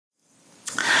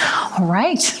All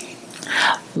right.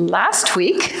 Last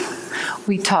week,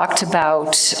 we talked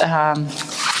about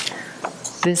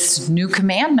this new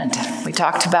commandment. We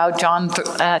talked about John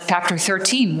chapter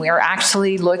 13. We are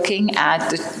actually looking at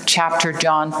the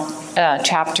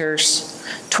chapters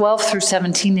 12 through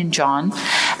 17 in John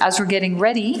as we're getting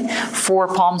ready for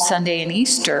Palm Sunday and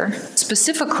Easter,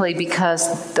 specifically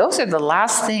because those are the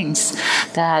last things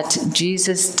that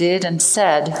Jesus did and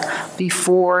said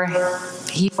before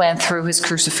he went through his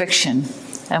crucifixion.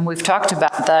 And we've talked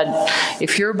about that.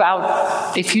 If you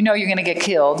know you're going to get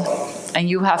killed and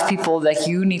you have people that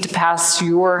you need to pass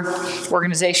your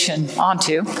organization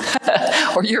onto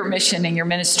or your mission and your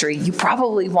ministry, you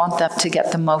probably want them to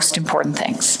get the most important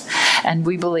things. And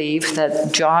we believe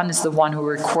that John is the one who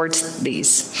records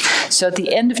these. So at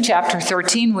the end of chapter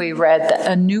 13, we read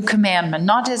a new commandment,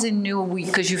 not as in new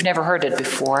because you've never heard it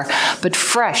before, but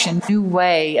fresh, a new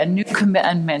way, a new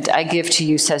commandment I give to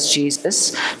you, says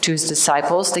Jesus to his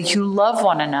disciples, that you love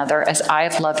one another as I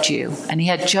have loved you. And he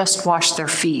had just washed their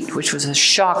feet, which was a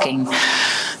shocking,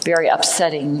 very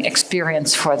upsetting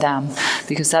experience for them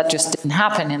because that just didn't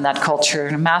happen in that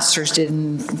culture. The masters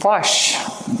didn't wash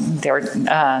their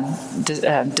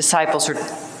disciples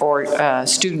or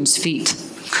students' feet.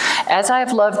 As I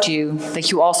have loved you,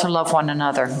 that you also love one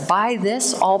another. By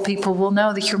this, all people will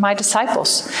know that you're my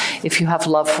disciples, if you have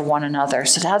love for one another.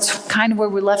 So that's kind of where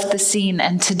we left the scene.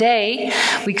 And today,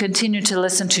 we continue to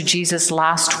listen to Jesus'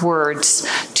 last words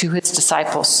to his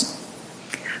disciples.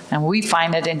 And we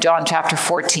find it in John chapter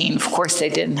 14. Of course, they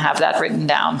didn't have that written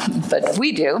down, but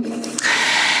we do.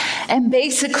 And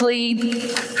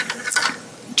basically,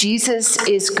 Jesus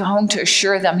is going to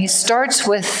assure them. He starts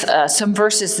with some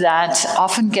verses that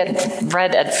often get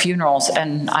read at funerals,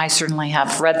 and I certainly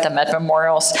have read them at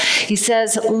memorials. He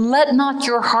says, let not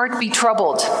your heart be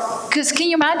troubled. Because can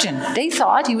you imagine? They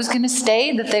thought he was going to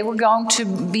stay, that they were going to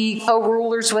be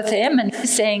co-rulers with him, and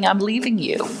he's saying, I'm leaving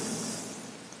you.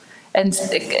 And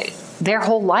their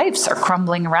whole lives are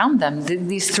crumbling around them.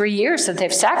 These 3 years that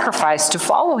they've sacrificed to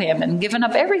follow him and given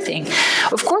up everything.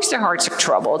 Of course their hearts are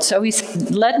troubled. So he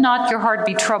said, let not your heart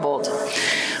be troubled.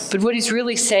 But what he's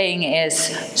really saying is,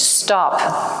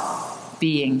 stop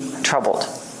being troubled.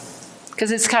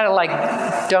 Because it's kind of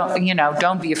like,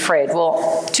 don't be afraid.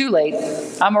 Well, too late.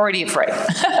 I'm already afraid.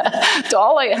 So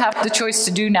all I have the choice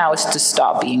to do now is to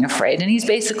stop being afraid. And he's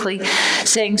basically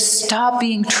saying, stop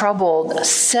being troubled.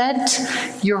 Set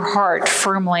your heart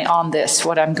firmly on this,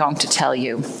 what I'm going to tell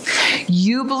you.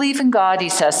 You believe in God, he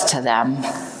says to them.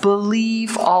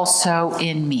 Believe also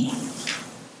in me.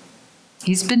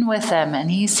 He's been with them, and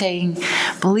he's saying,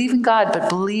 believe in God, but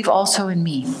believe also in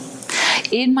me.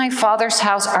 In my Father's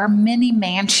house are many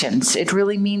mansions. It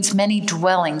really means many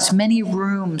dwellings, many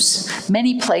rooms,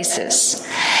 many places.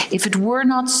 If it were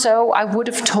not so, I would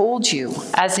have told you.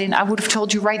 As in, I would have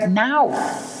told you right now.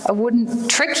 I wouldn't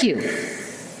trick you.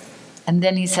 And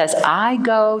then he says, I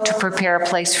go to prepare a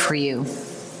place for you.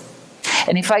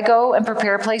 And if I go and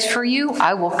prepare a place for you,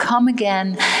 I will come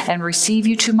again and receive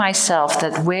you to myself,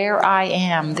 that where I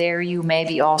am, there you may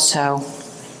be also.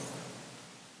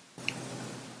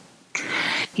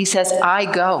 He says,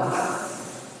 I go.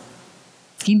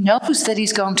 He knows that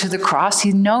he's going to the cross.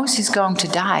 He knows he's going to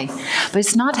die. But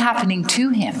it's not happening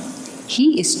to him.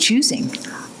 He is choosing.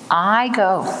 I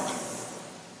go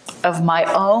of my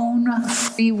own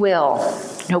free will.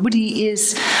 Nobody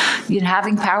is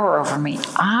having power over me.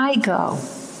 I go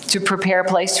to prepare a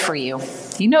place for you.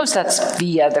 He knows that's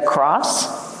via the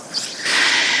cross.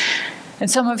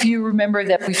 And some of you remember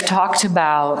that we've talked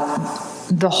about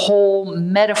the whole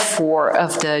metaphor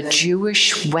of the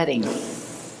Jewish wedding.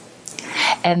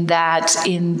 And that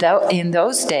in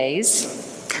those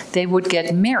days, they would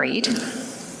get married.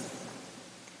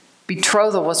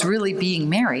 Betrothal was really being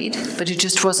married, but it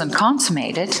just wasn't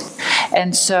consummated.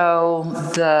 And so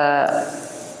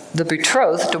the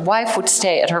betrothed, the wife, would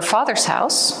stay at her father's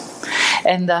house,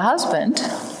 and the husband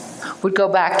would go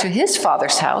back to his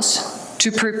father's house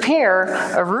to prepare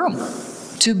a room,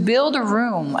 to build a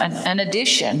room, an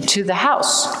addition to the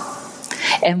house.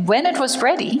 And when it was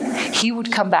ready, he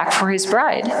would come back for his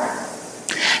bride.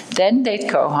 Then they'd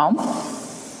go home,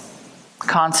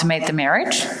 consummate the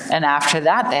marriage, and after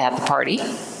that they had the party.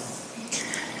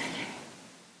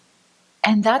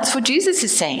 And that's what Jesus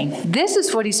is saying. This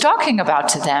is what he's talking about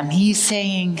to them. He's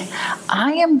saying,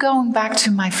 I am going back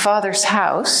to my Father's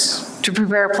house to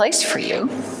prepare a place for you.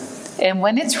 And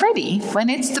when it's ready, when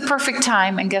it's the perfect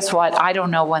time, and guess what? I don't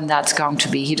know when that's going to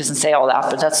be. He doesn't say all that,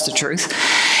 but that's the truth.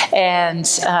 And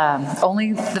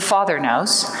only the Father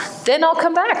knows. Then I'll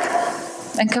come back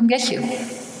and come get you.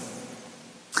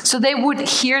 So they would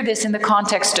hear this in the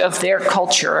context of their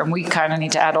culture, and we kind of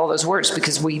need to add all those words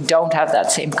because we don't have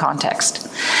that same context.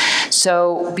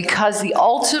 So because the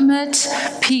ultimate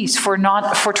peace for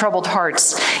troubled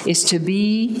hearts is to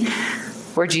be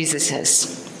where Jesus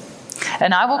is.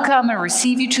 And I will come and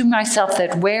receive you to myself,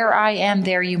 that where I am,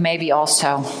 there you may be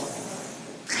also.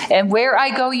 And where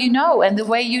I go, you know, and the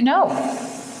way you know.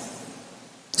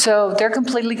 So they're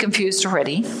completely confused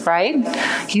already, right?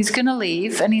 He's going to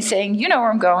leave, and he's saying, you know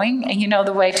where I'm going, and you know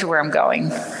the way to where I'm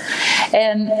going.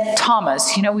 And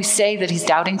Thomas, we say that he's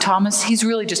doubting Thomas. He's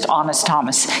really just honest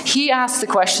Thomas. He asked the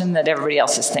question that everybody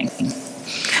else is thinking.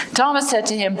 Thomas said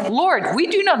to him, Lord, we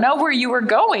do not know where you are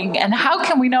going, and how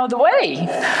can we know the way?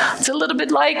 It's a little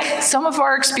bit like some of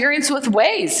our experience with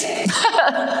Waze.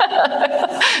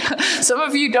 Some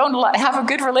of you don't have a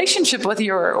good relationship with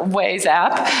your Waze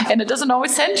app, and it doesn't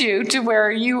always send you to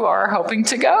where you are hoping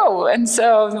to go. And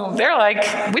so they're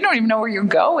like, we don't even know where you're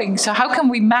going, so how can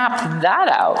we map that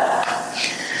out?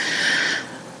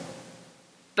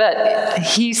 But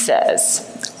he says,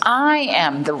 I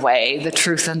am the way, the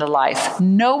truth, and the life.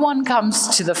 No one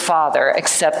comes to the Father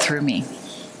except through me.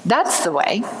 That's the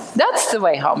way. That's the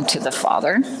way home to the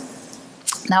Father.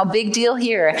 Now, big deal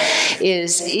here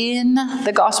is in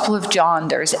the Gospel of John,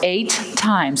 there's 8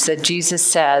 times that Jesus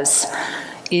says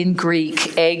in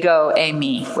Greek, ego,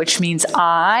 eimi, which means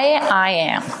I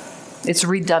am. It's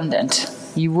redundant.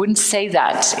 You wouldn't say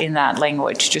that in that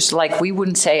language, just like we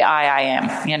wouldn't say I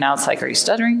am. It's like, are you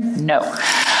stuttering? No.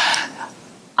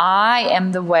 I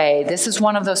am the way. This is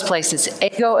one of those places.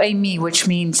 Ego eimi, which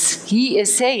means he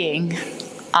is saying,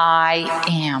 I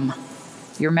am.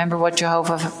 You remember what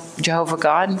Jehovah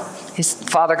God, his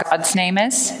Father God's name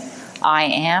is? I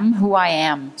am who I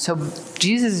am. So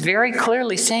Jesus is very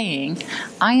clearly saying,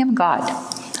 I am God.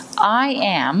 I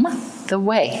am the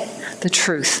way, the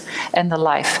truth, and the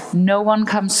life. No one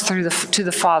comes to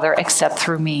the Father except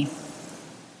through me.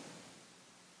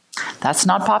 That's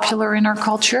not popular in our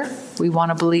culture. We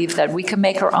want to believe that we can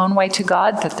make our own way to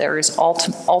God, that there is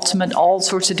ultimate all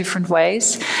sorts of different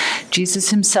ways.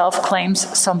 Jesus himself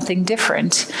claims something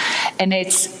different, and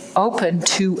it's open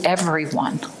to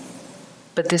everyone.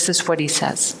 But this is what he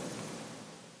says.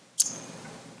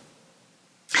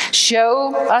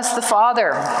 Show us the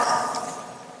Father.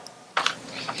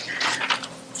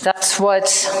 That's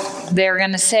what they're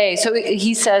going to say. So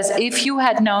he says, if you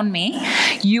had known me,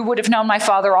 you would have known my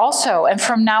Father also. And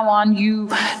from now on, you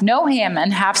know him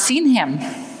and have seen him.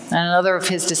 And another of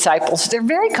his disciples, they're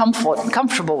very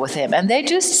comfortable with him. And they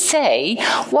just say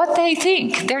what they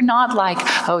think. They're not like,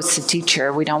 oh, it's the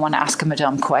teacher. We don't want to ask him a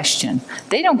dumb question.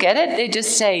 They don't get it. They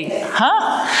just say,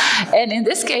 huh? And in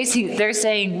this case, they're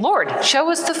saying, Lord, show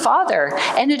us the Father.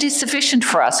 And it is sufficient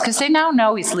for us. Because they now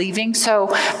know he's leaving.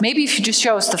 So maybe if you just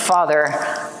show us the Father,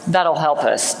 that'll help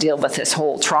us deal with this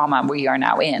whole trauma we are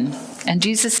now in. And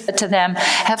Jesus said to them,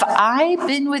 have I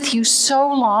been with you so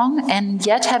long, and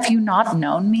yet have you not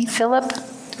known me, Philip?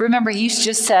 Remember, he's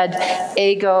just said,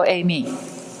 ego eimi,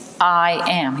 I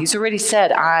am. He's already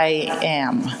said, I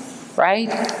am, right?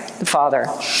 The Father.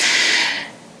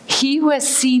 He who has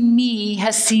seen me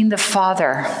has seen the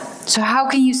Father. So how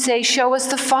can you say, show us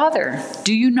the Father?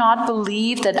 Do you not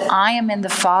believe that I am in the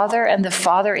Father and the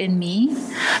Father in me?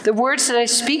 The words that I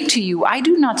speak to you, I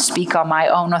do not speak on my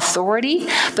own authority,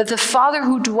 but the Father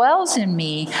who dwells in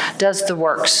me does the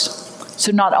works.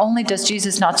 So not only does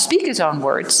Jesus not speak his own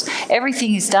words,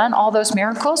 everything he's done, all those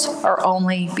miracles, are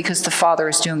only because the Father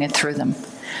is doing it through them.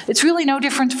 It's really no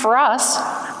different for us.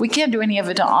 We can't do any of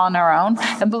it on our own.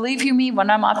 And believe you me, when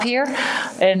I'm up here,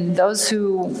 and those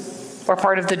who are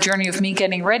part of the journey of me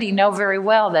getting ready know very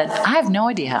well that I have no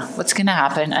idea what's going to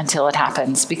happen until it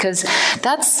happens, because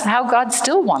that's how God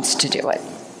still wants to do it.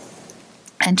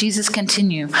 And Jesus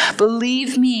continued,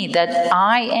 believe me that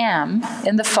I am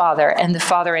in the Father and the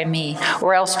Father in me,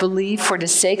 or else believe for the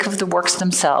sake of the works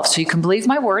themselves. So you can believe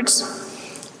my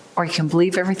words, or you can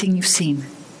believe everything you've seen.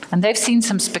 And they've seen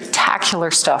some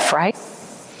spectacular stuff, right?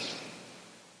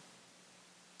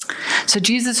 So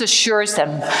Jesus assures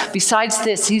them. Besides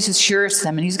this, he assures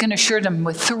them, and he's going to assure them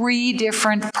with 3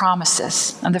 different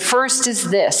promises. And the first is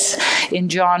this in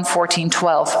John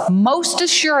 14:12. Most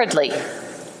assuredly,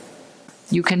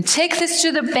 you can take this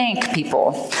to the bank,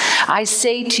 people. I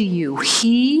say to you,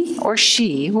 he or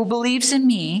she who believes in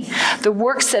me, the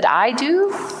works that I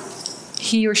do,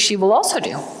 he or she will also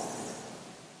do.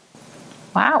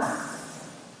 Wow.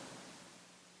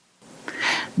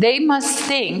 They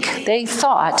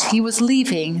thought he was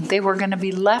leaving, they were going to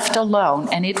be left alone,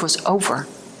 and it was over.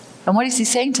 And what is he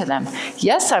saying to them?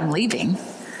 Yes, I'm leaving,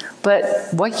 but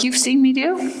what you've seen me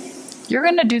do, you're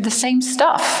going to do the same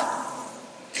stuff.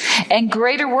 And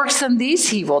greater works than these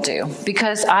he will do,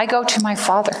 because I go to my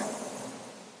Father.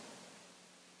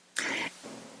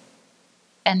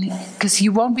 And because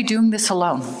you won't be doing this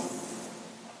alone.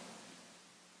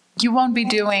 You won't be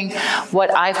doing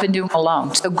what I've been doing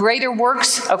alone. So greater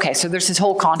works, okay, so there's this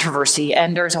whole controversy,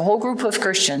 and there's a whole group of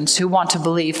Christians who want to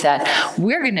believe that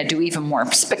we're going to do even more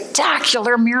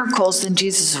spectacular miracles than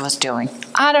Jesus was doing.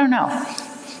 I don't know.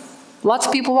 Lots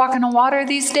of people walking on water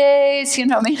these days,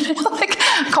 like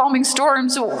calming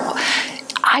storms.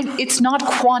 It's not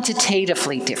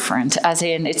quantitatively different, as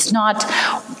in it's not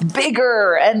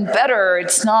bigger and better.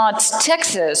 It's not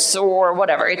Texas or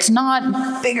whatever. It's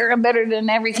not bigger and better than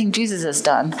everything Jesus has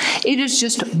done. It is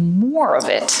just more of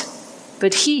it.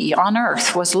 But he on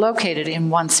earth was located in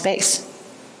one space.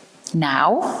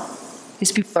 Now,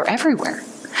 his people are everywhere.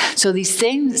 So these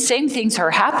same things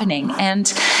are happening.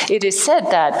 And it is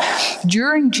said that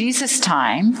during Jesus'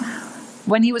 time,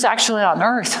 when he was actually on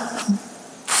earth,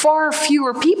 far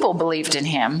fewer people believed in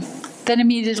him than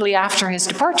immediately after his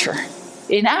departure.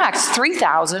 In Acts,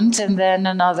 3,000 and then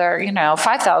another,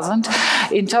 5,000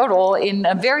 in total in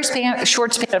a very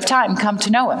short span of time come to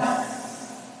know him.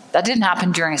 That didn't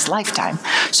happen during his lifetime.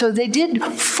 So they did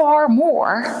far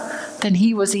more than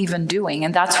he was even doing,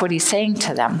 and that's what he's saying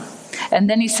to them. And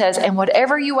then he says, and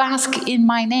whatever you ask in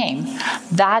my name,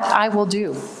 that I will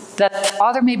do, that the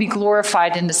Father may be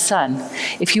glorified in the Son.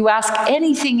 If you ask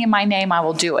anything in my name, I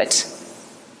will do it.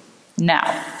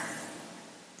 Now,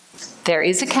 there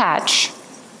is a catch.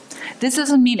 This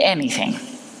doesn't mean anything.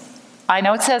 I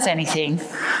know it says anything,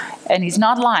 and he's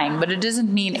not lying, but it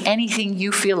doesn't mean anything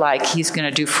you feel like he's going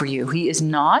to do for you. He is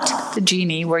not the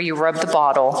genie where you rub the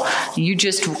bottle, you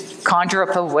just conjure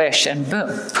up a wish, and boom,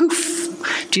 poof,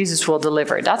 Jesus will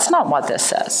deliver. That's not what this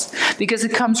says, because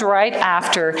it comes right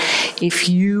after, if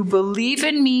you believe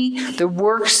in me, the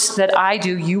works that I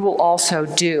do, you will also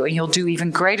do, and you'll do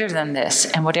even greater than this.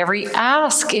 And whatever you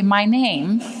ask in my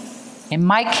name, in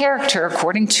my character,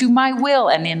 according to my will,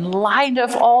 and in light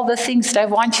of all the things that I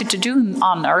want you to do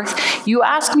on earth, you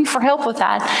ask me for help with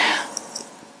that,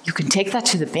 you can take that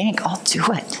to the bank. I'll do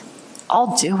it.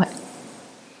 I'll do it.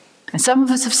 And some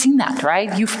of us have seen that,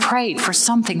 right? You've prayed for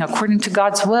something according to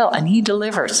God's will, and he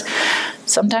delivers.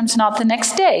 Sometimes not the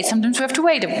next day. Sometimes we have to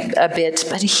wait a bit,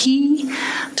 but he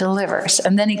delivers.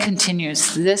 And then he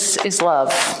continues, this is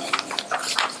love.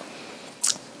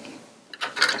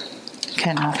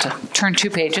 Okay, I have to turn 2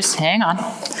 pages. Hang on.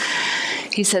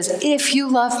 He says, if you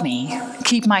love me,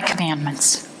 keep my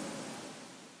commandments.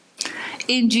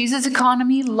 In Jesus'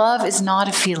 economy, love is not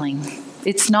a feeling.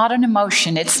 It's not an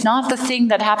emotion. It's not the thing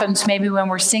that happens maybe when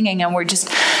we're singing and we're just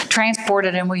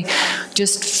transported and we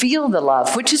just feel the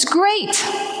love, which is great.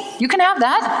 You can have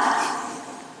that.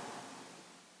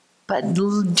 But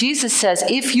Jesus says,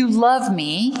 if you love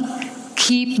me,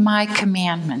 keep my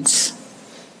commandments.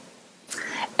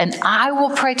 And I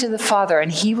will pray to the Father,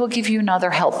 and he will give you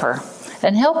another helper.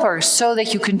 And helpers so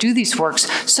that you can do these works,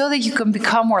 so that you can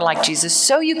become more like Jesus,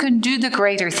 so you can do the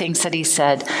greater things that he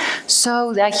said,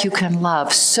 so that you can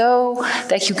love, so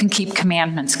that you can keep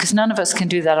commandments, because none of us can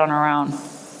do that on our own.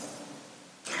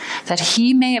 That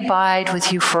he may abide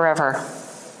with you forever,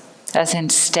 as in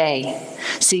stay.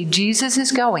 See, Jesus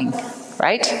is going,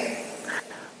 right?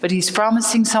 But he's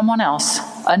promising someone else,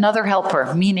 another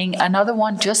helper, meaning another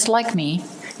one just like me,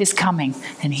 is coming,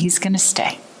 and he's going to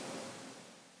stay.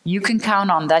 You can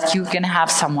count on that. You're going to have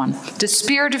someone. The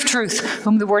Spirit of truth,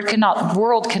 whom the world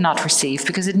cannot receive,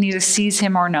 because it neither sees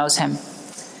him or knows him.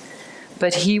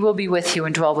 But he will be with you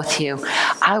and dwell with you.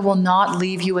 I will not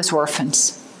leave you as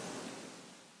orphans.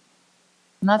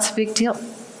 And that's a big deal,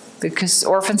 because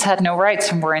orphans had no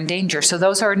rights and were in danger. So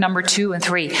those are number 2 and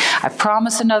 3. I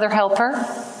promise another helper,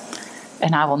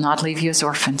 and I will not leave you as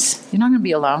orphans. You're not going to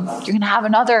be alone. You're going to have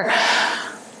another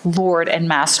Lord and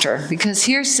Master. Because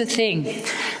here's the thing.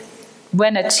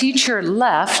 When a teacher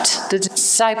left the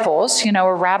disciples,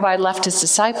 a rabbi left his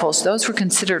disciples, those were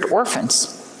considered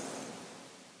orphans.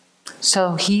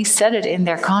 So he said it in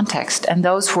their context. And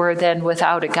those were then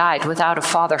without a guide, without a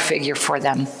father figure for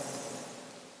them.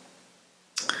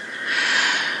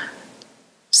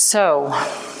 So,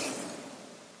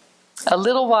 a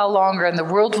little while longer, and the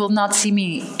world will not see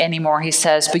me anymore, he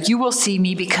says, but you will see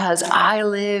me because I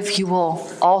live, you will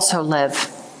also live.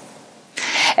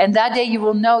 And that day you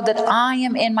will know that I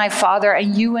am in my Father,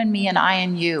 and you in me, and I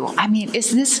in you.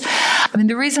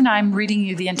 The reason I'm reading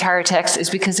you the entire text is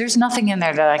because there's nothing in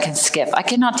there that I can skip. I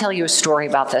cannot tell you a story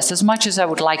about this as much as I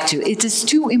would like to. It is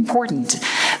too important.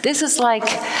 This is like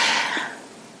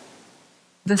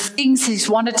the things he's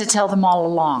wanted to tell them all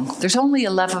along. There's only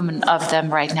 11 of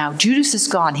them right now. Judas is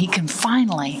gone. He can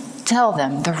finally tell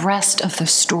them the rest of the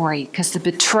story because the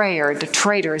betrayer, the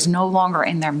traitor is no longer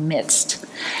in their midst.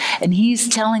 And he's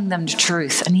telling them the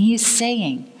truth. And he's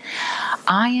saying,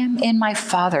 I am in my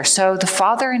Father. So the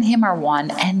Father and him are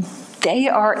one, and they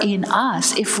are in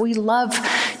us if we love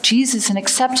Jesus and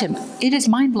accept him. It is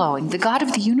mind-blowing. The God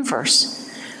of the universe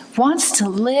wants to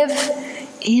live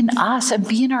in us and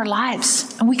be in our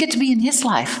lives. And we get to be in his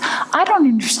life. I don't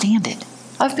understand it.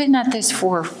 I've been at this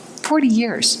for 40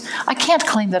 years. I can't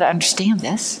claim that I understand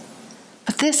this.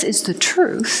 But this is the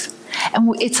truth.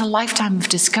 And it's a lifetime of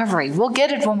discovery. We'll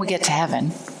get it when we get to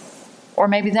heaven. Or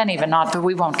maybe then even not, but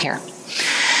we won't care.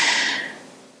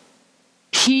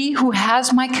 He who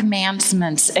has my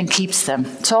commandments and keeps them.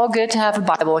 It's all good to have a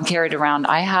Bible and carry it around.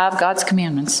 I have God's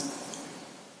commandments.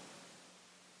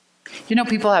 You know,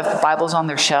 people have Bibles on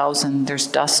their shelves and there's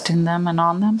dust in them and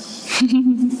on them.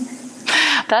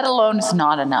 That alone is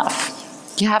not enough.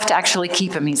 You have to actually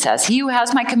keep him, he says. He who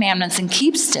has my commandments and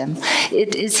keeps them,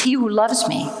 it is he who loves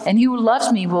me. And he who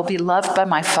loves me will be loved by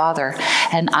my Father,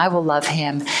 and I will love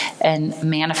him and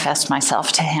manifest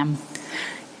myself to him.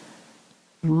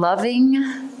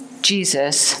 Loving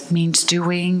Jesus means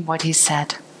doing what he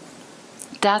said.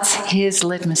 That's his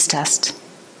litmus test.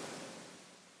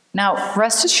 Now,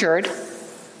 rest assured,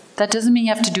 that doesn't mean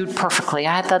you have to do it perfectly.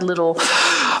 I had that little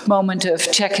moment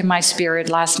of check in my spirit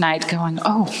last night going,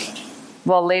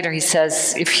 well, later he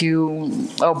says, if you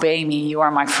obey me, you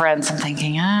are my friends. I'm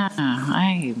thinking,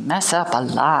 I mess up a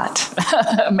lot.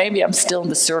 Maybe I'm still in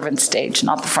the servant stage,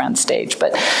 not the friend stage.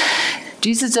 But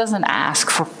Jesus doesn't ask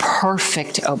for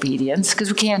perfect obedience because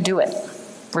we can't do it.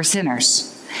 We're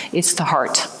sinners. It's the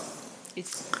heart.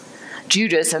 It's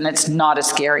Judas, and it's not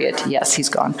Iscariot. Yes, he's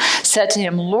gone. Said to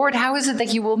him, Lord, how is it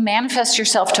that you will manifest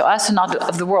yourself to us and not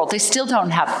of the world? They still don't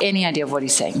have any idea of what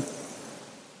he's saying.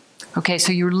 Okay,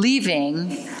 so you're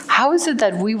leaving. How is it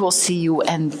that we will see you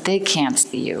and they can't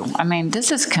see you? I mean,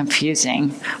 this is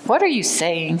confusing. What are you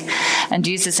saying? And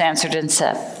Jesus answered and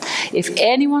said, if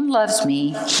anyone loves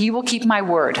me, he will keep my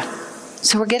word.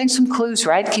 So we're getting some clues,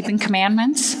 right? Keeping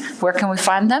commandments. Where can we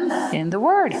find them? In the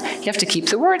word. You have to keep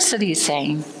the words that he's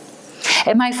saying.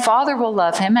 And my Father will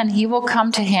love him, and he will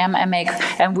come to him,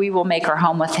 and we will make our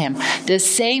home with him. The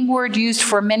same word used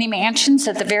for many mansions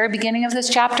at the very beginning of this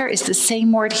chapter is the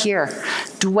same word here,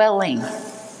 dwelling.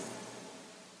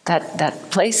 That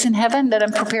place in heaven that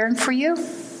I'm preparing for you.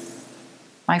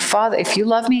 My Father, if you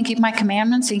love me and keep my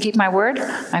commandments and keep my word,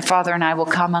 my Father and I will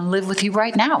come and live with you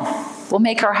right now. We'll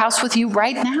make our house with you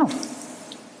right now.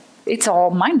 It's all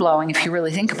mind-blowing if you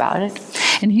really think about it.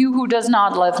 And he who does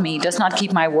not love me does not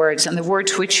keep my words, and the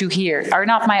words which you hear are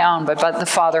not my own, but the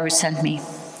Father who sent me.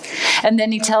 And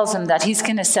then he tells them that he's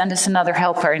going to send us another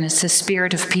helper, and it's the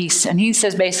Spirit of peace. And he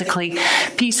says basically,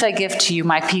 peace I give to you,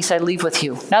 my peace I leave with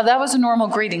you. Now that was a normal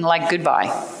greeting like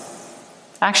goodbye.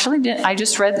 Actually, I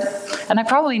just read, and I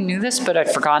probably knew this, but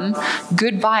I'd forgotten.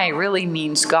 Goodbye really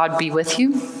means God be with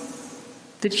you.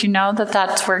 Did you know that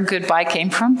that's where goodbye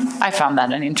came from? I found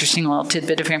that an interesting little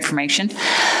tidbit of information.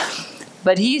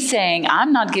 But he's saying,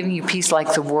 I'm not giving you peace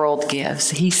like the world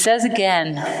gives. He says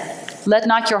again, let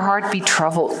not your heart be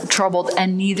troubled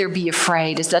and neither be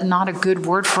afraid. Is that not a good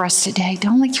word for us today?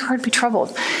 Don't let your heart be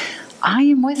troubled. I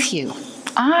am with you.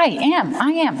 I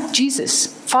am Jesus,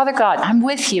 Father God, I'm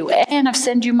with you, and I've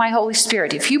sent you my Holy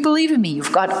Spirit. If you believe in me,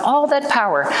 you've got all that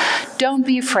power. Don't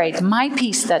be afraid. My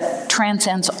peace that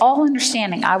transcends all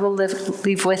understanding, I will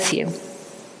leave with you.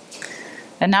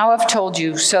 And now I've told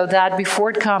you so that before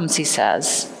it comes, he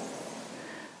says,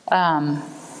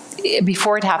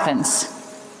 before it happens,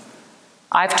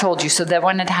 I've told you so that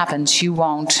when it happens, you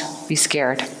won't be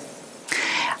scared.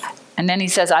 And then he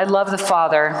says, I love the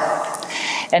Father,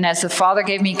 and as the Father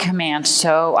gave me command,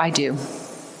 so I do.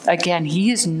 Again,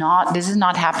 this is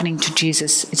not happening to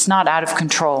Jesus. It's not out of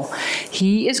control.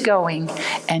 He is going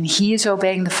and he is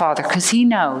obeying the Father because he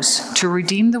knows to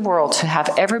redeem the world, to have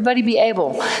everybody be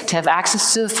able to have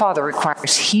access to the Father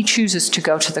requires he chooses to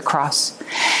go to the cross.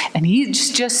 And he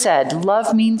just said,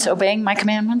 love means obeying my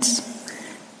commandments.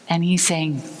 And he's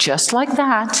saying, just like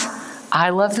that, I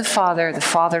love the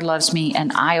Father loves me,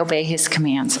 and I obey his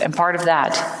commands. And part of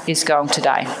that is going to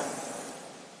die.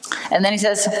 And then he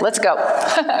says, let's go.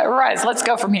 Rise, let's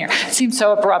go from here. It seems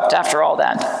so abrupt after all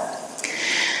that.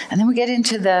 And then we get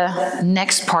into the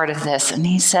next part of this, and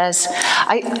he says,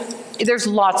 there's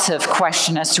lots of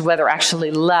question as to whether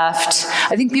actually left.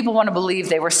 I think people want to believe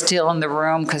they were still in the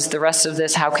room because the rest of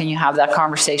this, how can you have that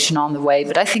conversation on the way?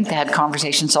 But I think they had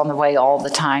conversations on the way all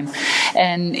the time.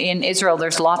 And in Israel,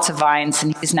 there's lots of vines,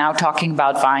 and he's now talking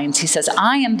about vines. He says,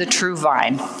 I am the true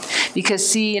vine. Because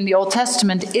see, in the Old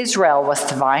Testament, Israel was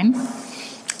the vine.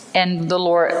 And the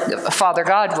Lord, Father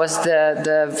God, was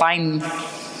the vine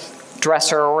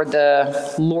dresser or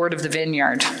the Lord of the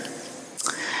vineyard.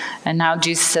 And now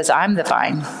Jesus says, I'm the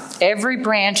vine. Every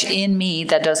branch in me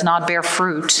that does not bear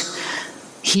fruit,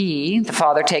 he, the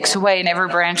Father, takes away. And every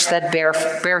branch that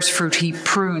bears fruit, he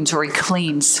prunes or he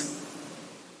cleans.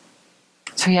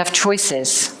 So you have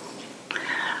choices.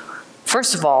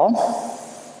 First of all,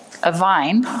 a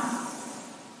vine,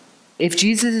 if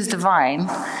Jesus is the vine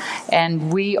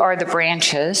and we are the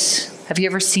branches, have you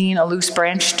ever seen a loose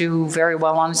branch do very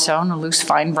well on its own, a loose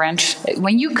vine branch?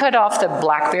 When you cut off the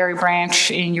blackberry branch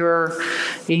in your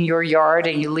yard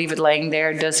and you leave it laying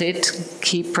there, does it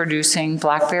keep producing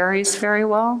blackberries very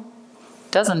well?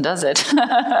 Doesn't, does it?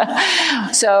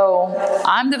 So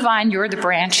I'm the vine, you're the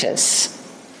branches.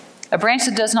 A branch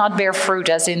that does not bear fruit,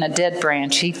 as in a dead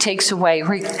branch, he takes away.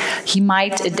 He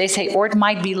might, they say, or it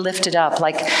might be lifted up.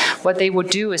 Like what they would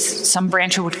do is some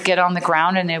branch would get on the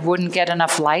ground and it wouldn't get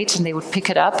enough light, and they would pick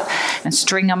it up and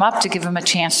string them up to give them a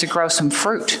chance to grow some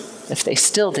fruit. If they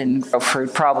still didn't grow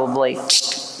fruit, probably.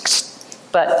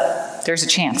 But there's a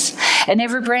chance. And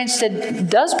every branch that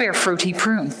does bear fruit, he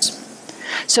prunes.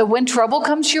 So when trouble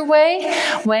comes your way,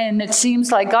 when it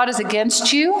seems like God is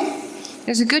against you,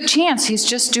 there's a good chance he's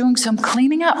just doing some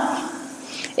cleaning up.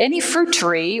 Any fruit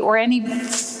tree or any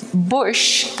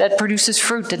bush that produces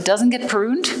fruit that doesn't get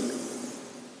pruned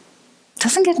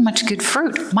doesn't get much good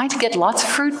fruit. It might get lots of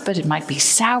fruit, but it might be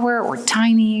sour or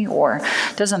tiny or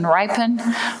doesn't ripen.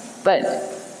 But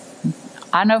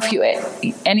I don't know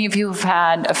if any of you have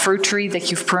had a fruit tree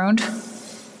that you've pruned.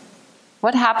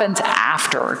 What happens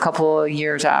after, a couple of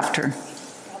years after?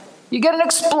 You get an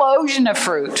explosion of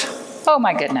fruit. Oh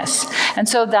my goodness. And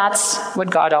so that's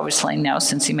what God obviously knows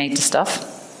since he made the stuff.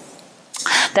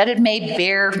 That it may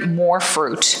bear more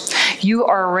fruit. You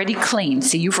are already clean.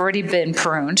 See, you've already been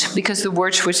pruned because the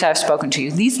words which I have spoken to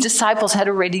you. These disciples had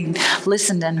already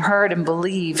listened and heard and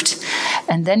believed.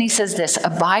 And then he says this,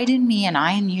 abide in me and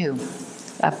I in you.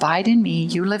 Abide in me,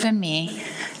 you live in me,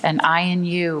 and I in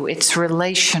you. It's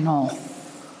relational.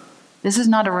 This is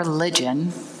not a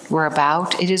religion we're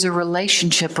about. It is a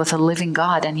relationship with a living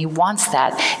God, and he wants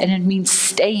that. And it means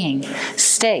staying.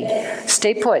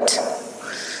 Stay put.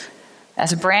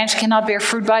 As a branch cannot bear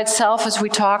fruit by itself, as we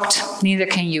talked, neither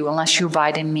can you unless you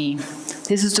abide in me.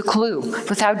 This is the clue.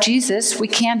 Without Jesus, we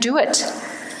can't do it.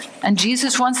 And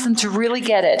Jesus wants them to really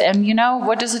get it. And you know,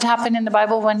 what does it happen in the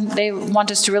Bible when they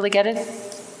want us to really get it?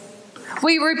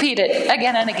 We repeat it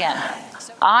again and again.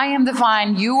 I am the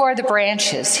vine, you are the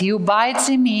branches. He who abides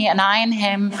in me and I in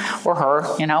him or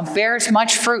her, bears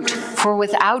much fruit. For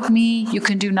without me, you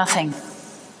can do nothing.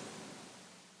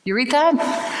 You read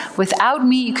that? Without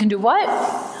me, you can do what?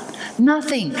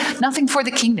 Nothing. Nothing for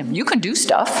the kingdom. You can do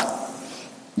stuff.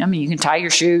 I mean, you can tie your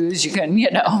shoes, you can,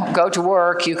 go to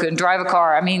work, you can drive a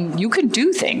car. I mean, you can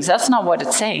do things. That's not what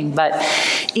it's saying. But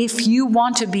if you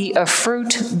want to be a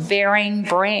fruit-bearing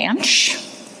branch,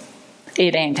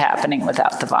 it ain't happening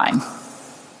without the vine.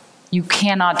 You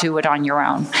cannot do it on your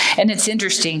own. And it's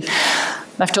interesting,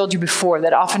 I've told you before,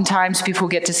 that oftentimes people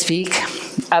get to speak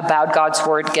about God's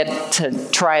word, get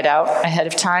to try it out ahead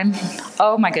of time.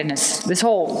 Oh my goodness,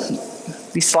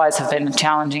 these slides have been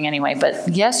challenging anyway, but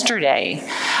yesterday,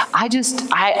 I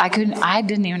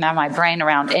didn't even have my brain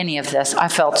around any of this. I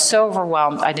felt so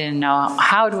overwhelmed. I didn't know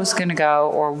how it was going to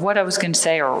go or what I was going to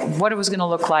say or what it was going to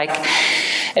look like.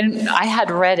 And I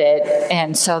had read it,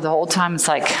 and so the whole time it's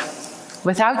like,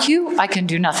 without you, I can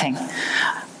do nothing.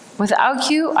 Without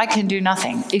you, I can do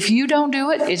nothing. If you don't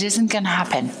do it, it isn't going to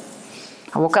happen.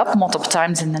 I woke up multiple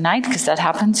times in the night because that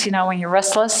happens, when you're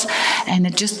restless. And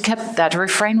it just that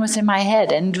refrain was in my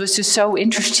head. And it was just so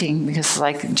interesting because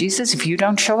like, Jesus, if you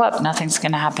don't show up, nothing's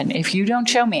going to happen. If you don't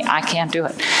show me, I can't do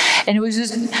it. And it was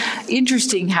just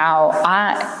interesting how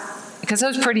because I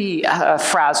was pretty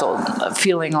frazzled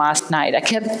feeling last night. I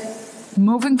kept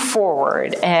moving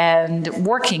forward and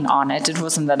working on it. It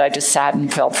wasn't that I just sat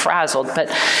and felt frazzled, but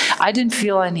I didn't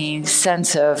feel any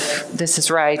sense of this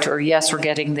is right or yes, we're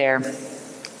getting there.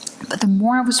 But the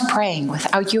more I was praying,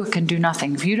 without you, I can do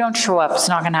nothing. If you don't show up, it's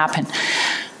not going to happen.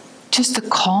 Just the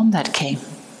calm that came.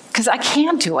 Because I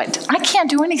can't do it. I can't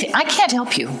do anything. I can't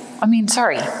help you.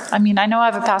 Sorry. I know I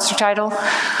have a pastor title,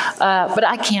 but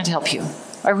I can't help you.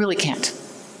 I really can't.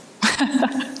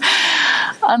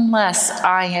 Unless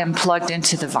I am plugged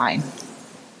into the vine.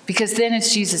 Because then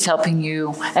it's Jesus helping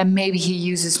you, and maybe he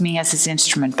uses me as his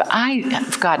instrument. But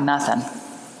I've got nothing.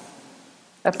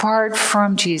 Apart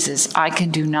from Jesus, I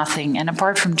can do nothing. And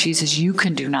apart from Jesus, you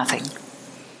can do nothing.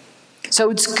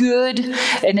 So it's good,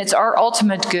 and it's our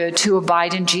ultimate good to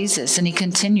abide in Jesus. And he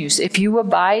continues, if you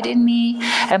abide in me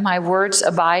and my words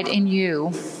abide in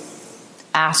you,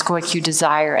 Ask what you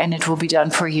desire, and it will be done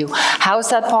for you. How is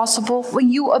that possible?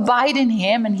 When you abide in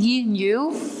him and he in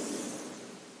you,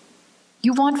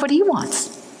 you want what he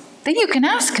wants. Then you can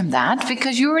ask him that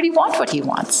because you already want what he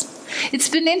wants. It's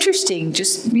been interesting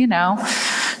just,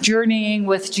 journeying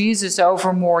with Jesus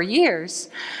over more years.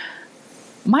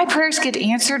 My prayers get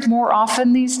answered more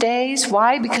often these days.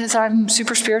 Why? Because I'm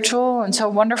super spiritual and so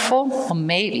wonderful? Well,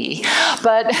 maybe.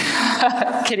 But,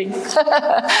 kidding.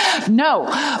 No,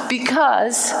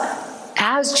 because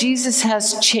as Jesus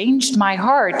has changed my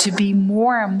heart to be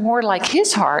more and more like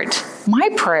his heart, my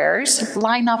prayers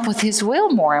line up with his will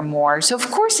more and more. So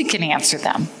of course he can answer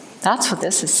them. That's what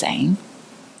this is saying.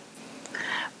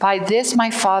 By this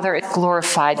my Father is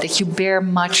glorified, that you bear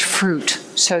much fruit,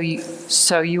 so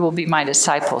you will be my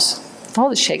disciples. With all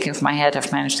the shaking of my head,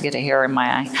 I've managed to get a hair in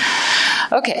my eye.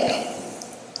 Okay.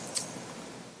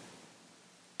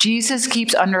 Jesus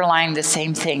keeps underlining the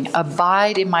same thing.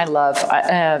 Abide in my love.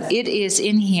 It is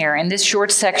in here. In this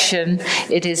short section,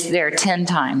 it is there 10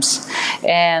 times.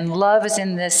 And love is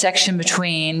in this section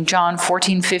between John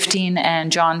 14:15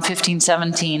 and John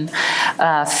 15:17,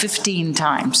 15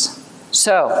 times.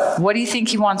 So, what do you think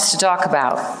he wants to talk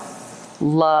about?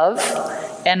 Love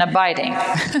and abiding.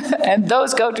 And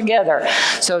those go together.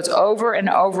 So it's over and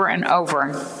over and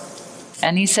over.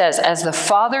 And he says, as the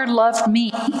Father loved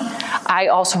me, I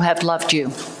also have loved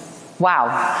you.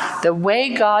 Wow. The way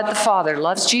God the Father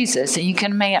loves Jesus, and you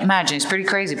can imagine, he's pretty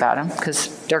crazy about him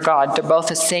because they're God. They're both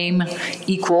the same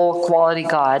equal quality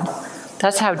God.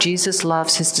 That's how Jesus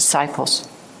loves his disciples.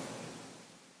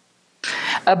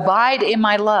 Abide in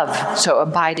my love. So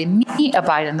abide in me,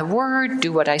 abide in the word,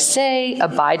 do what I say,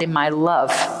 abide in my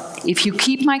love. If you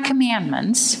keep my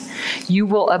commandments, you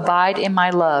will abide in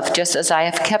my love, just as I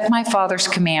have kept my Father's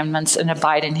commandments and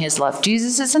abide in his love.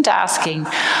 Jesus isn't asking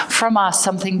from us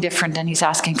something different than he's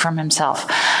asking from himself.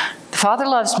 The Father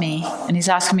loves me, and he's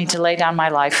asking me to lay down my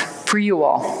life for you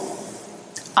all.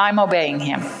 I'm obeying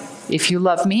him. If you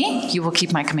love me, you will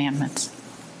keep my commandments.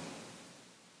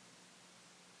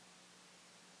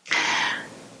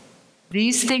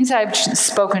 These things I've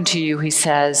spoken to you, he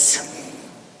says,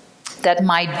 that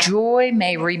my joy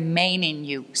may remain in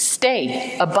you.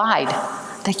 Stay, abide.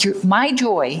 That my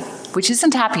joy, which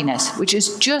isn't happiness, which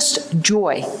is just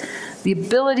joy, the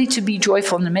ability to be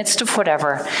joyful in the midst of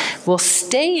whatever, will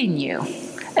stay in you,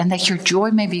 and that your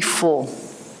joy may be full.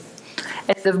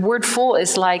 The word full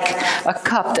is like a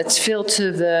cup that's filled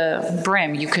to the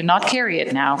brim. You cannot carry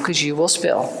it now because you will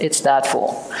spill. It's that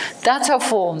full. That's how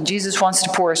full Jesus wants to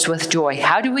pour us with joy.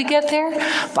 How do we get there?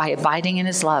 By abiding in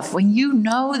his love. When you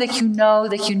know that you know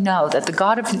that you know that the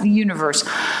God of the universe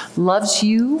loves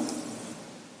you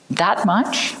that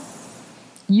much,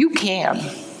 you can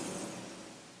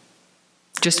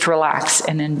just relax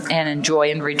and enjoy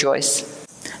and rejoice.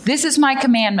 This is my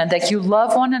commandment, that you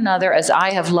love one another as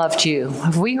I have loved you.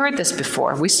 Have we heard this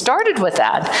before? We started with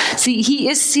that. See, he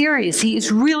is serious. He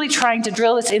is really trying to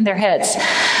drill this in their heads.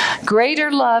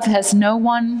 Greater love has no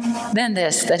one than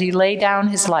this, that he laid down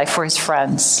his life for his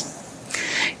friends.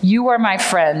 You are my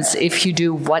friends if you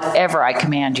do whatever I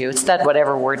command you. It's that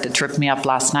whatever word that tripped me up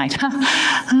last night.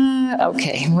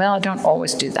 Okay, well, I don't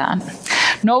always do that.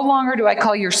 No longer do I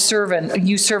call you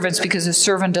servants, because a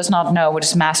servant does not know what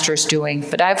his master is doing.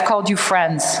 But I have called you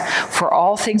friends, for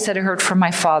all things that I heard from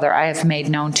my Father I have made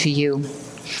known to you.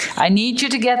 I need you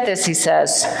to get this, he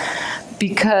says,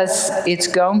 because it's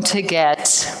going to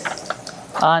get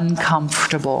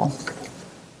uncomfortable.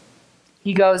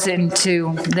 He goes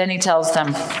into, then he tells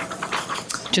them,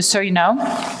 just so you know,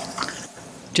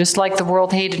 just like the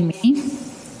world hated me,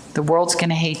 the world's going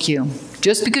to hate you.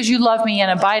 Just because you love me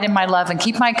and abide in my love and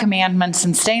keep my commandments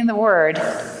and stay in the word,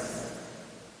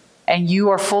 and you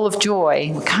are full of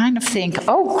joy, we kind of think,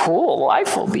 oh, cool,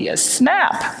 life will be a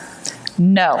snap.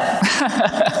 No,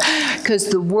 because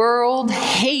the world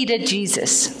hated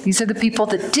Jesus. These are the people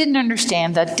that didn't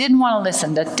understand, that didn't want to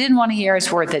listen, that didn't want to hear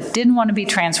his word, that didn't want to be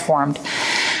transformed.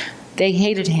 They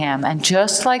hated him. And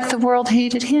just like the world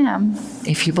hated him,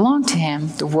 if you belong to him,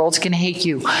 the world's going to hate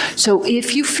you. So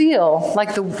if you feel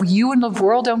like you and the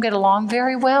world don't get along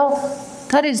very well,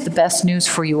 that is the best news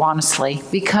for you, honestly,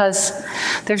 because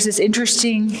there's this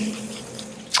interesting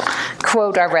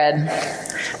quote I read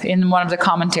in one of the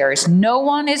commentaries. No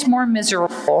one is more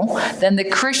miserable than the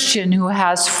Christian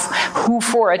who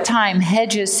for a time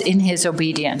hedges in his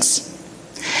obedience.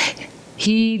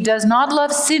 He does not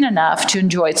love sin enough to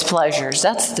enjoy its pleasures.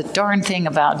 That's the darn thing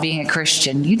about being a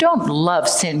Christian. You don't love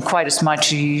sin quite as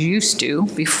much as you used to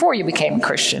before you became a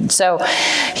Christian. So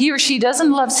he or she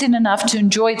doesn't love sin enough to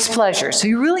enjoy its pleasures. So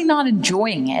you're really not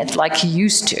enjoying it like you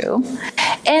used to.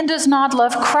 and does not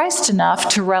love Christ enough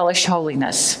to relish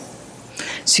holiness.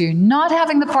 So you're not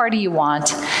having the party you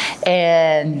want,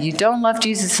 and you don't love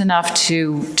Jesus enough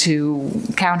to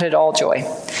count it all joy.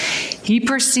 He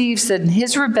perceives that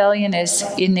his rebellion is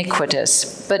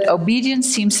iniquitous, but obedience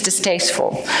seems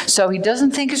distasteful. So he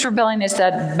doesn't think his rebellion is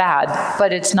that bad,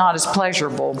 but it's not as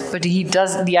pleasurable. But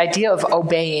the idea of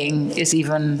obeying is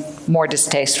even more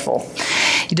distasteful.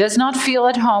 He does not feel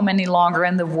at home any longer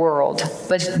in the world,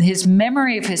 but his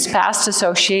memory of his past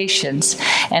associations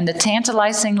and the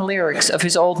tantalizing lyrics of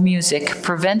his old music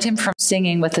prevent him from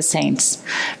singing with the saints.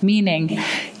 Meaning,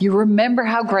 you remember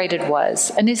how great it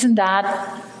was. And isn't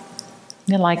that,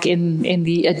 like in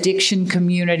the addiction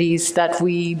communities that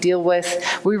we deal with,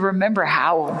 we remember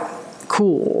how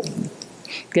cool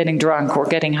getting drunk or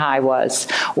getting high was,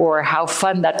 or how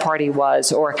fun that party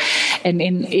was, and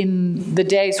in the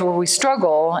days where we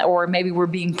struggle, or maybe we're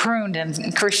being pruned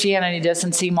and Christianity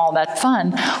doesn't seem all that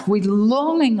fun, we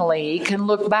longingly can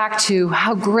look back to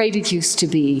how great it used to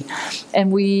be.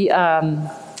 And we,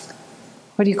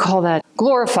 what do you call that?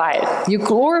 Glorify it. You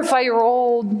glorify your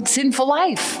old sinful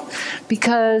life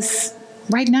because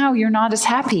right now you're not as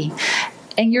happy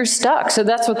and you're stuck. So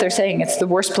that's what they're saying. It's the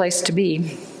worst place to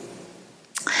be.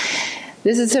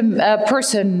 This is a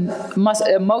person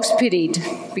most pitied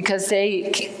because they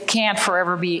can't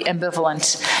forever be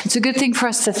ambivalent. It's a good thing for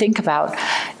us to think about.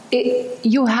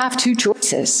 You have two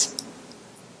choices.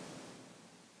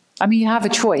 I mean, you have a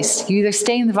choice. You either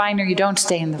stay in the vine or you don't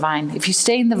stay in the vine. If you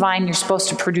stay in the vine, you're supposed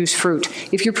to produce fruit.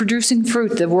 If you're producing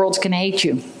fruit, the world's going to hate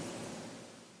you.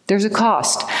 There's a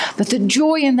cost. But the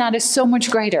joy in that is so much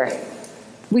greater.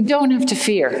 We don't have to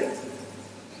fear.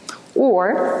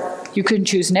 Or you can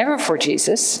choose never for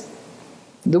Jesus.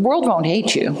 The world won't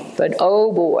hate you, but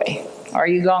oh boy, are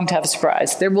you going to have a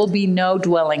surprise. There will be no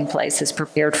dwelling places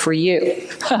prepared for you.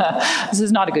 This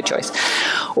is not a good choice.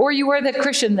 Or you are that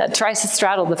Christian that tries to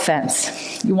straddle the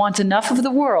fence. You want enough of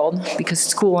the world because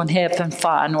it's cool and hip and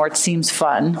fun, or it seems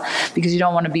fun, because you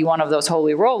don't want to be one of those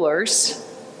holy rollers.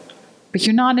 But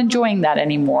you're not enjoying that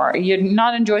anymore. You're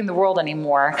not enjoying the world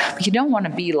anymore. But you don't want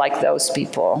to be like those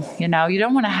people. You know, you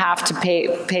don't want to have to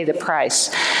pay the price.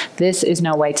 This is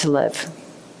no way to live.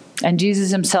 And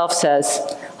Jesus himself says,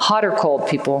 hot or cold,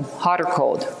 people, hot or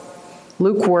cold.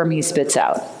 Lukewarm he spits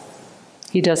out.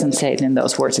 He doesn't say it in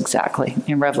those words exactly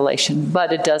in Revelation,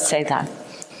 but it does say that.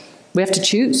 We have to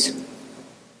choose.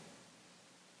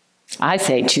 I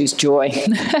say choose joy.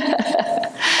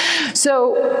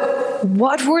 So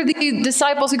what were the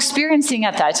disciples experiencing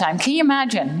at that time? Can you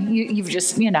imagine? You've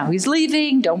just, he's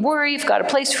leaving. Don't worry. I've got a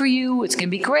place for you. It's going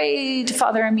to be great.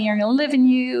 Father and me are going to live in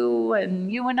you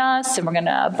and us, and we're going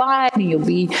to abide, and you'll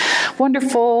be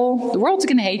wonderful. The world's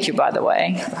going to hate you, by the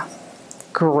way.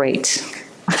 Great.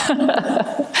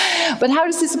 But how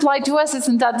does this apply to us?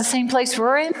 Isn't that the same place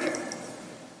we're in?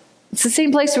 It's the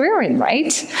same place we're in,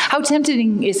 right? How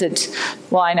tempting is it?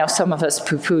 Well, I know some of us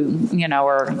poo-poo,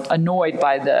 are annoyed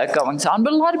by the goings on,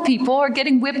 but a lot of people are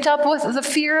getting whipped up with the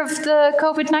fear of the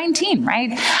COVID-19,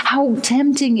 right? How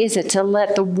tempting is it to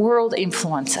let the world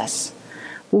influence us?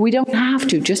 Well, we don't have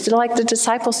to, just like the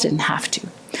disciples didn't have to.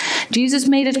 Jesus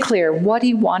made it clear what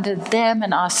he wanted them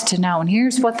and us to know, and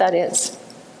here's what that is.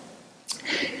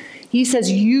 He says,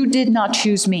 you did not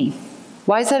choose me.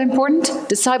 Why is that important?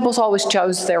 Disciples always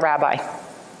chose their rabbi.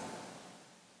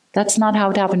 That's not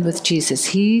how it happened with Jesus.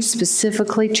 He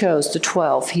specifically chose the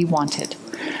 12 he wanted.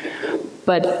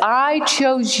 But I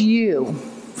chose you.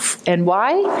 And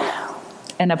why?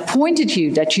 And appointed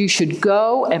you that you should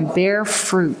go and bear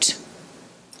fruit.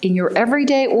 In your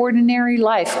everyday, ordinary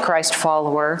life, Christ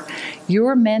follower,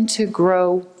 you're meant to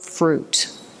grow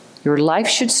fruit. Your life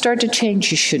should start to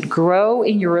change. You should grow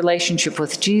in your relationship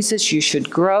with Jesus. You should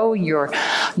grow in your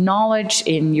knowledge,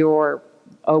 in your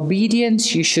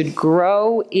obedience. You should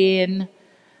grow in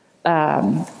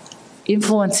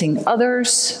influencing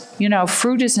others.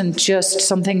 Fruit isn't just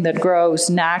something that grows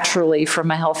naturally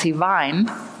from a healthy vine,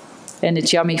 and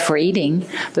it's yummy for eating,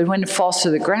 but when it falls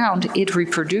to the ground, it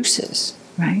reproduces,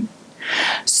 right?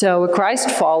 So a Christ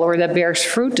follower that bears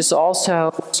fruit is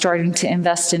also starting to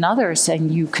invest in others,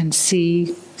 and you can see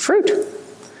fruit.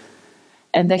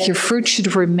 And that your fruit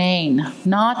should remain,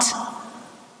 not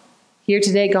here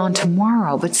today, gone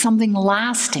tomorrow, but something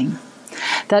lasting.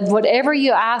 That whatever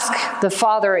you ask the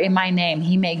Father in my name,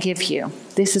 he may give you.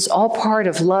 This is all part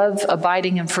of love,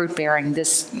 abiding, and fruit bearing,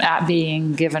 this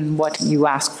being given what you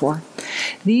ask for.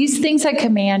 These things I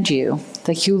command you,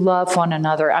 that you love one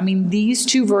another. I mean, these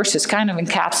two verses kind of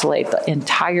encapsulate the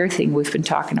entire thing we've been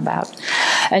talking about.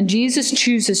 And Jesus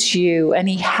chooses you,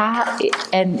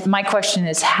 and my question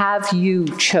is, have you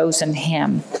chosen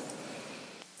him?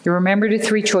 You remember the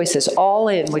three choices: all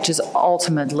in, which is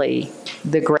ultimately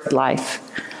the great life;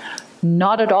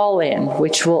 not at all in,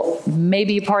 which will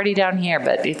maybe a party down here,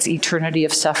 but it's eternity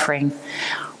of suffering;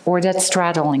 or that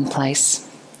straddling place.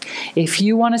 If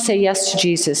you want to say yes to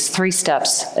Jesus, 3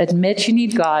 steps: admit you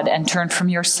need God and turn from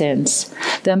your sins.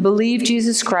 Then believe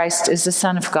Jesus Christ is the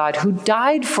Son of God, who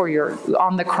died for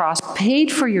on the cross,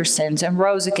 paid for your sins, and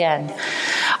rose again.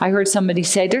 I heard somebody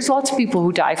say, there's lots of people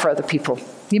who die for other people.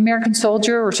 The American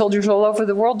soldier or soldiers all over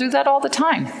the world do that all the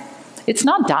time. It's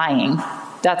not dying.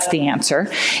 That's the answer.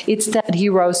 It's that he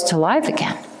rose to life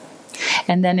again.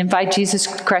 And then invite Jesus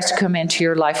Christ to come into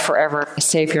your life forever as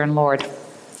Savior and Lord.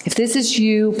 If this is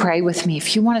you, pray with me.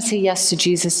 If you want to say yes to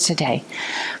Jesus today,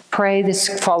 pray this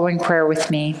following prayer with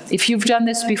me. If you've done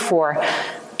this before,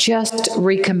 just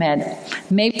recommit.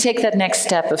 Maybe take that next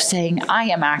step of saying, I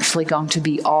am actually going to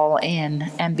be all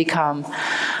in and become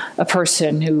a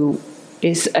person who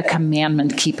is a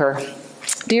commandment keeper.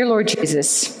 Dear Lord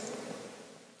Jesus,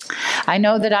 I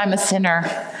know that I'm a sinner,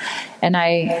 and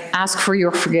I ask for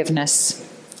your forgiveness.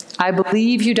 I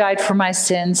believe you died for my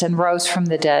sins and rose from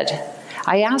the dead.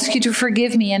 I ask you to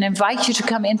forgive me and invite you to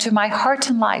come into my heart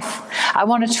and life. I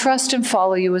want to trust and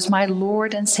follow you as my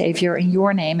Lord and Savior. In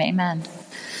your name, amen.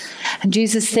 And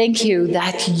Jesus, thank you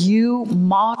that you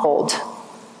modeled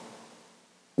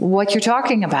what you're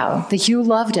talking about, that you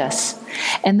loved us,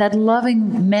 and that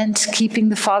loving meant keeping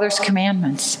the Father's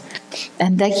commandments,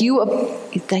 and that you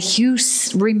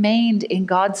remained in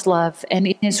God's love and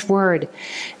in his word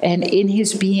and in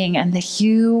his being, and that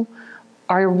you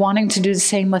are wanting to do the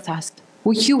same with us.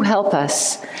 Would you help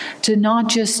us to not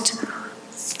just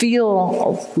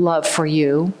feel love for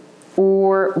you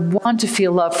or want to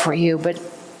feel love for you, but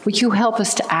would you help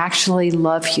us to actually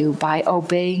love you by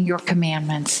obeying your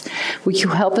commandments? Would you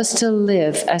help us to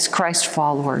live as Christ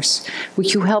followers?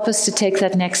 Would you help us to take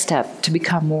that next step to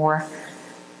become more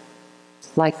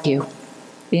like you?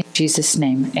 In Jesus'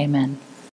 name, amen.